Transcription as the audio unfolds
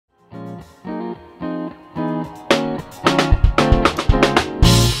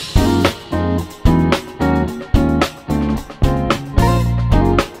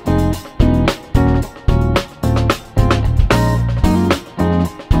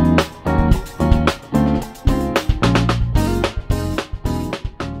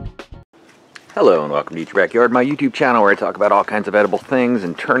Hello and welcome to Eat Your Backyard, my YouTube channel where I talk about all kinds of edible things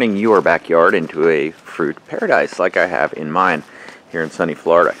and turning your backyard into a fruit paradise like I have in mine here in sunny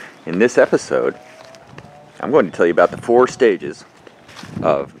Florida. In this episode, I'm going to tell you about the 4 stages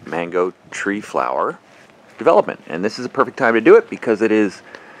of mango tree flower development. And this is a perfect time to do it because it is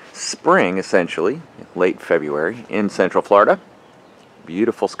spring, essentially, late February in Central Florida.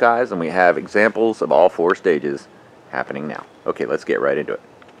 Beautiful skies, and we have examples of all 4 stages happening now. Okay, let's get right into it.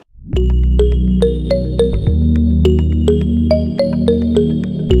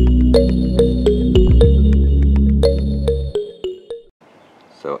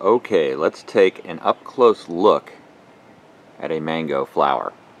 So, okay, let's take an up-close look at a mango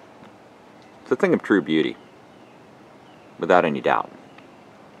flower. It's a thing of true beauty, without any doubt.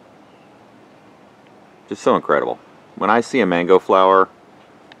 Just so incredible. When I see a mango flower,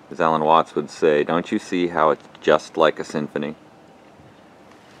 as Alan Watts would say, don't you see how it's just like a symphony?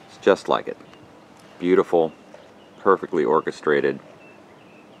 It's just like it. Beautiful, perfectly orchestrated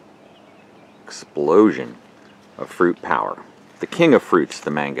explosion of fruit power. The king of fruits, the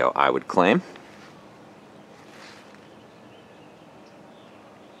mango, I would claim.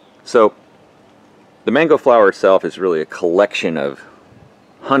 So, the mango flower itself is really a collection of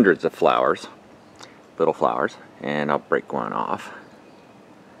hundreds of flowers, little flowers, and I'll break one off.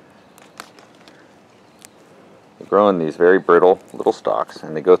 They grow in these very brittle little stalks,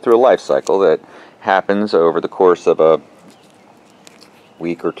 and they go through a life cycle that happens over the course of a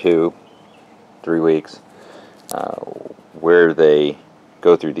week or 2, 3 weeks, where they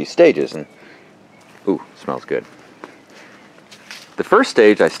go through these stages. And ooh, smells good. The first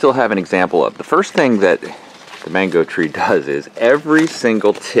stage I still have an example of. The first thing that the mango tree does is every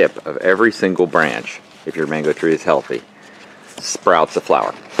single tip of every single branch, if your mango tree is healthy, sprouts a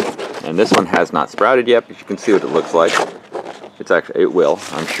flower. And this one has not sprouted yet, but you can see what it looks like. It will,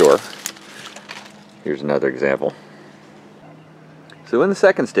 I'm sure. Here's another example. So in the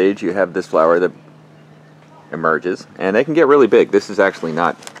second stage, you have this flower that emerges, and they can get really big. This is actually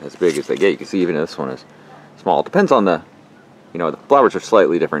not as big as they get. You can see even this one is small. It depends on the flowers are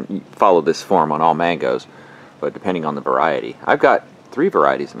slightly different. You follow this form on all mangoes, but depending on the variety. I've got 3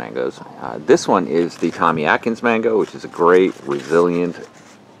 varieties of mangoes. This one is the Tommy Atkins mango, which is a great, resilient,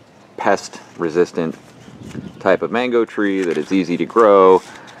 pest-resistant type of mango tree that is easy to grow,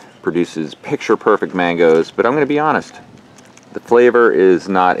 produces picture-perfect mangoes, but I'm going to be honest, the flavor is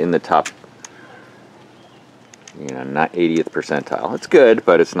not in the top, not 80th percentile. It's good,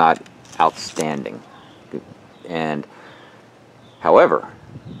 but it's not outstanding. And however,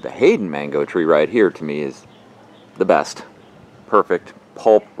 the Hayden mango tree right here to me is the best. Perfect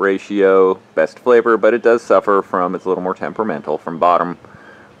pulp ratio, best flavor, but it does suffer from, it's a little more temperamental, from bottom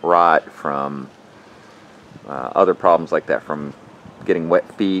rot, from other problems like that, from getting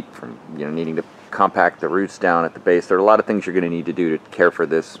wet feet, from needing to compact the roots down at the base. There are a lot of things you're going to need to do to care for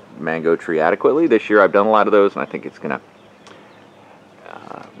this mango tree adequately. This year I've done a lot of those, and I think it's going to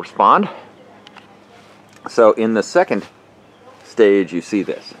respond. So in the second stage you see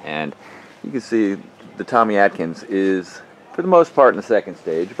this, and you can see the Tommy Atkins is for the most part in the second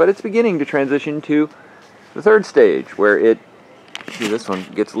stage, but it's beginning to transition to the third stage where it, see, this one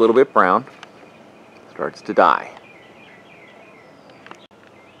gets a little bit brown, starts to die.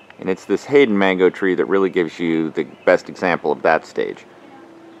 And it's this Hayden mango tree that really gives you the best example of that stage.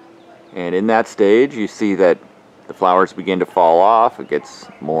 And in that stage, you see that the flowers begin to fall off. It gets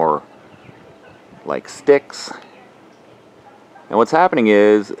more like sticks. And what's happening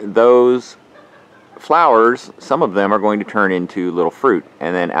is those flowers, some of them are going to turn into little fruit.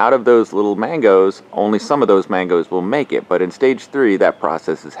 And then out of those little mangoes, only some of those mangoes will make it. But in stage 3, that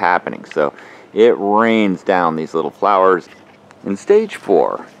process is happening. So it rains down these little flowers. In stage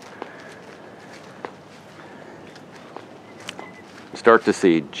 4, start to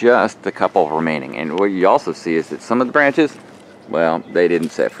see just a couple remaining, and what you also see is that some of the branches, well, they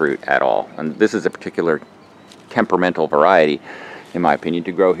didn't set fruit at all. And this is a particular temperamental variety, in my opinion,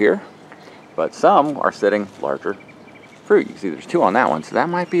 to grow here, but some are setting larger fruit. You see there's 2 on that one, so that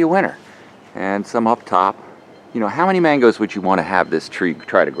might be a winner. And some up top. How many mangoes would you want to have this tree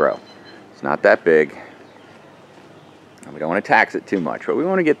try to grow? It's not that big, and we don't want to tax it too much, but we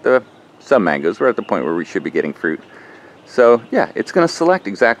want to get some mangoes. We're at the point where we should be getting fruit. So yeah, it's going to select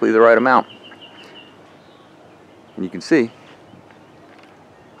exactly the right amount. And you can see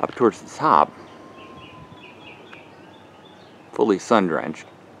up towards the top, fully sun-drenched,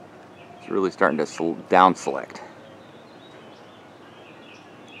 it's really starting to down select.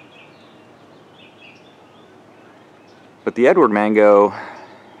 But the Edward mango,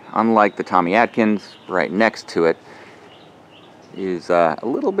 unlike the Tommy Atkins right next to it, is a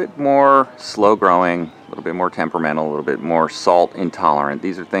little bit more slow growing, a little bit more temperamental, a little bit more salt intolerant.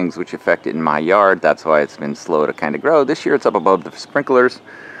 These are things which affect it in my yard. That's why it's been slow to kind of grow. This year it's up above the sprinklers,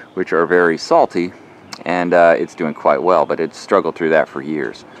 which are very salty, and it's doing quite well, but it's struggled through that for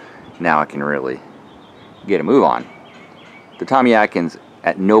years. Now I can really get a move on. The Tommy Atkins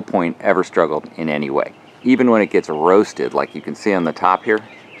at no point ever struggled in any way. Even when it gets roasted, like you can see on the top here,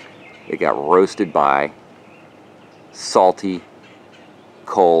 it got roasted by salty,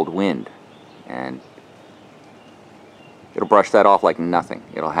 cold wind, and it'll brush that off like nothing.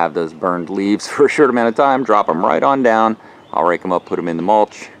 It'll have those burned leaves for a short amount of time, drop them right on down. I'll rake them up, put them in the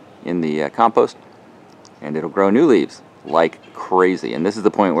mulch, in the compost, and it'll grow new leaves like crazy. And this is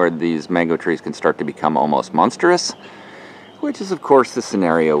the point where these mango trees can start to become almost monstrous, which is of course the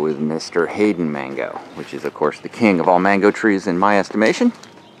scenario with Mr. Hayden Mango, which is of course the king of all mango trees in my estimation.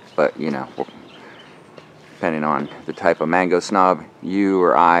 But you know, depending on the type of mango snob you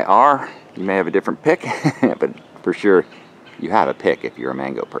or I are, you may have a different pick, but for sure you have a pick if you're a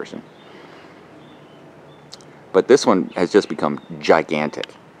mango person. But this one has just become gigantic,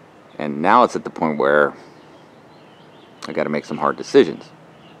 and now it's at the point where I got to make some hard decisions.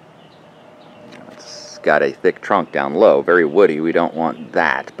 It's got a thick trunk down low, very woody. We don't want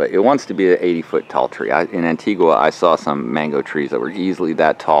that, but it wants to be an 80-foot tall tree. In Antigua, I saw some mango trees that were easily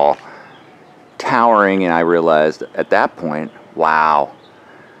that tall, towering, and I realized at that point, wow,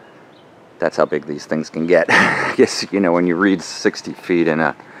 that's how big these things can get. I guess, you know, when you read 60 feet in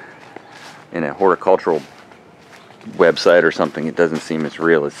a horticultural website or something, it doesn't seem as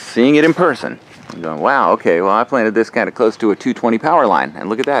real as seeing it in person. I'm going, wow, okay, well, I planted this kind of close to a 220 power line, and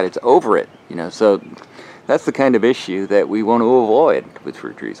look at that, it's over it, you know. So that's the kind of issue that we want to avoid with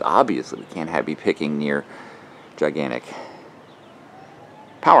fruit trees. Obviously, we can't be picking near gigantic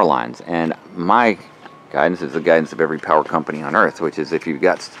power lines, and my guidance is the guidance of every power company on earth, which is if you've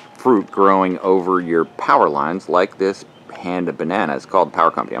got fruit growing over your power lines, like this hand of banana, it's called Power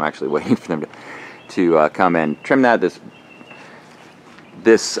Company. I'm actually waiting for them to come and trim that.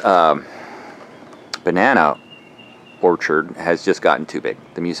 This banana orchard has just gotten too big.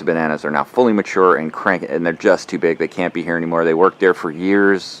 The Musa bananas are now fully mature and and they're just too big. They can't be here anymore. They worked there for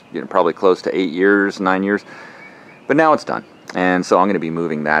years, you know, probably close to 8 years, 9 years, but now it's done. And so I'm going to be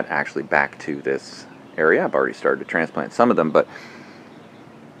moving that actually back to this area. I've already started to transplant some of them, but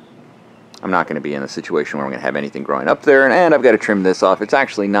I'm not going to be in a situation where I'm going to have anything growing up there, and I've got to trim this off. It's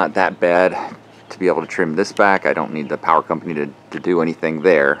actually not that bad to be able to trim this back. I don't need the power company to do anything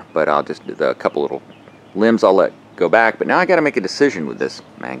there, but I'll just do a couple little limbs I'll let go back. But now I got to make a decision with this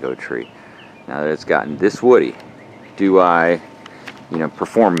mango tree. Now that it's gotten this woody, do I, you know,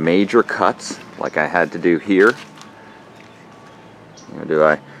 perform major cuts like I had to do here? You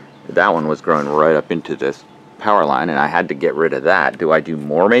know, that one was growing right up into this power line, and I had to get rid of that. Do I do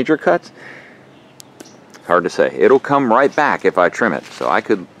more major cuts? Hard to say. It'll come right back if I trim it. So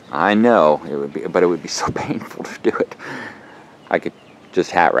I know it would be, but it would be so painful to do it. I could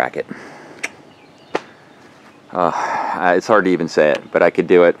just hat rack it. It's hard to even say it, but I could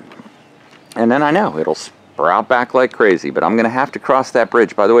do it. And then I know it'll sprout back like crazy, but I'm going to have to cross that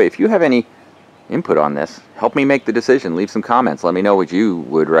bridge. By the way, if you have any input on this, help me make the decision. Leave some comments. Let me know what you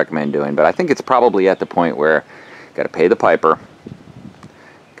would recommend doing. But I think it's probably at the point where got to pay the piper,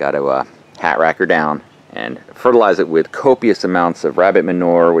 got to hat rack her down, and fertilize it with copious amounts of rabbit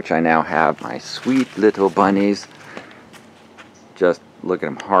manure, which I now have. My sweet little bunnies. Just look at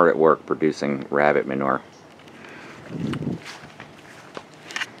them hard at work producing rabbit manure.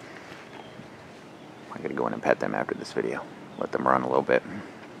 I gotta go in and pet them after this video. Let them run a little bit.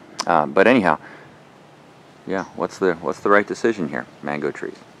 But anyhow, yeah, what's the right decision here? Mango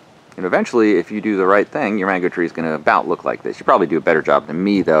trees. And eventually, if you do the right thing, your mango tree is going to about look like this. You probably do a better job than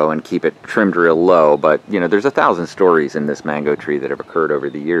me, though, and keep it trimmed real low. But, you know, there's 1,000 stories in this mango tree that have occurred over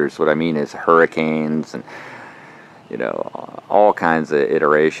the years. What I mean is hurricanes and, you know, all kinds of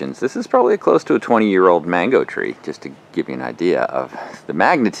iterations. This is probably close to a 20-year-old mango tree, just to give you an idea of the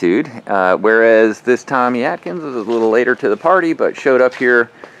magnitude. Whereas this Tommy Atkins was a little later to the party, but showed up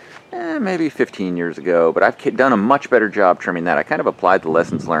here maybe 15 years ago, but I've done a much better job trimming that. I kind of applied the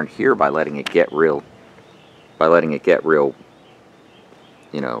lessons learned here by letting it get real,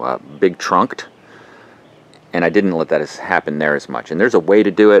 you know, big trunked, and I didn't let that happen there as much. And there's a way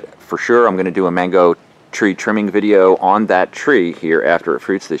to do it for sure. I'm going to do a mango tree trimming video on that tree here after it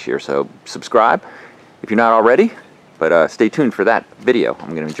fruits this year, so subscribe if you're not already, but stay tuned for that video. I'm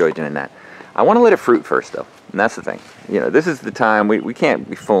going to enjoy doing that. I want to let it fruit first, though. And that's the thing. You know, this is the time we can't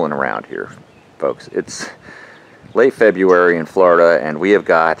be fooling around here, folks. It's late February in Florida, and we have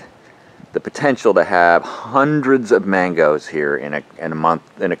got the potential to have hundreds of mangoes here in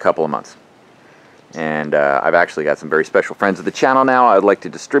a couple of months. And I've actually got some very special friends of the channel now I'd like to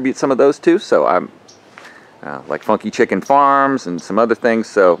distribute some of those to. So I'm like Funky Chicken Farms and some other things.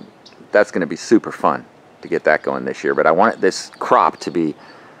 So that's going to be super fun to get that going this year. But I want this crop to be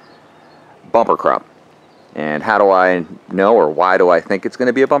bumper crop. And how do I know, or why do I think it's going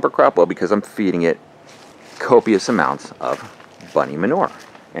to be a bumper crop? Well, because I'm feeding it copious amounts of bunny manure.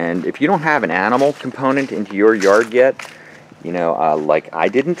 And if you don't have an animal component into your yard yet, you know, like I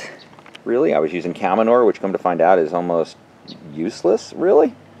didn't really. I was using cow manure, which come to find out is almost useless,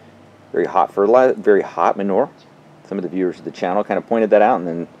 really. Very hot fertilizer, very hot manure. Some of the viewers of the channel kind of pointed that out, and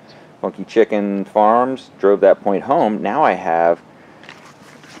then Funky Chicken Farms drove that point home. Now I have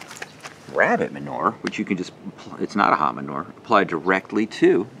rabbit manure, which you can just, it's not a hot manure, apply directly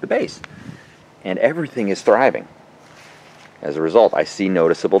to the base. And everything is thriving. As a result, I see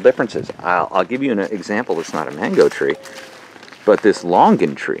noticeable differences. I'll give you an example. It's not a mango tree, but this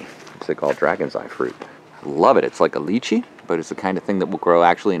longan tree, which they call dragon's eye fruit. I love it. It's like a lychee, but it's the kind of thing that will grow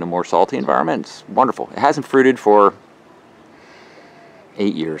actually in a more salty environment. It's wonderful. It hasn't fruited for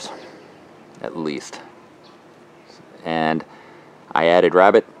 8 years, at least. And I added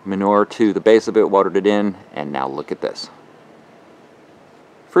rabbit manure to the base of it, watered it in, and now look at this.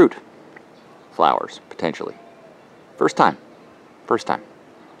 Fruit. Flowers, potentially. First time. First time.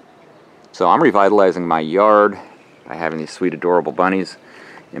 So I'm revitalizing my yard by having these sweet, adorable bunnies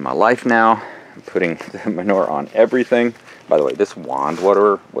in my life now. I'm putting the manure on everything. By the way, this wand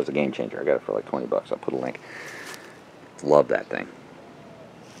waterer was a game changer. I got it for like 20 bucks. I'll put a link. Love that thing.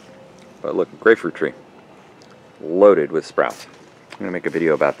 But look, grapefruit tree. Loaded with sprouts. I'm going to make a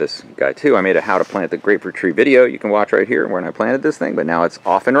video about this guy too. I made a how to plant the grapefruit tree video. You can watch right here when I planted this thing, but now it's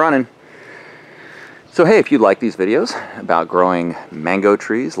off and running. So hey, if you like these videos about growing mango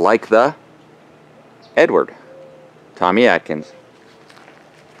trees like the Edward, Tommy Atkins,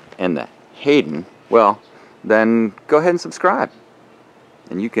 and the Hayden, well, then go ahead and subscribe.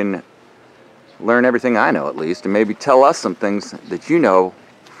 And you can learn everything I know, at least, and maybe tell us some things that you know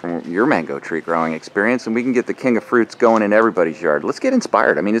from your mango tree growing experience, and we can get the king of fruits going in everybody's yard. Let's get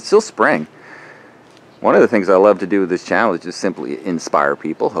inspired. I mean, it's still spring. One of the things I love to do with this channel is just simply inspire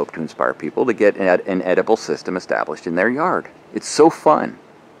people, hope to inspire people to get an edible system established in their yard. It's so fun.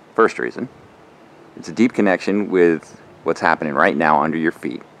 First reason, it's a deep connection with what's happening right now under your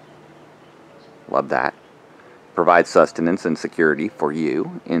feet. Love that. Provides sustenance and security for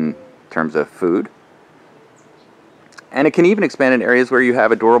you in terms of food. And it can even expand in areas where you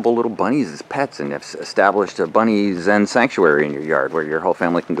have adorable little bunnies as pets and have established a bunny zen sanctuary in your yard where your whole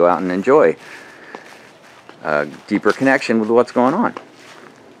family can go out and enjoy a deeper connection with what's going on.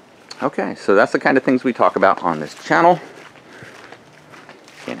 Okay, so that's the kind of things we talk about on this channel.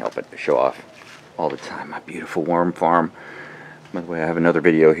 Can't help it to show off all the time my beautiful worm farm. By the way, I have another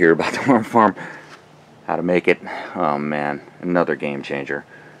video here about the worm farm, how to make it. Oh man, another game changer.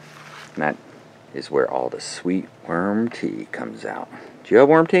 And that is where all the sweet worm tea comes out. Do you have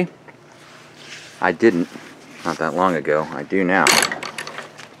worm tea? I didn't not that long ago. I do now.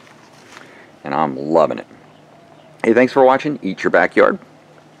 And I'm loving it. Hey, thanks for watching Eat Your Backyard.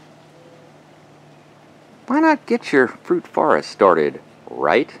 Why not get your fruit forest started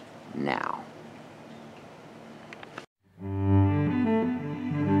right now?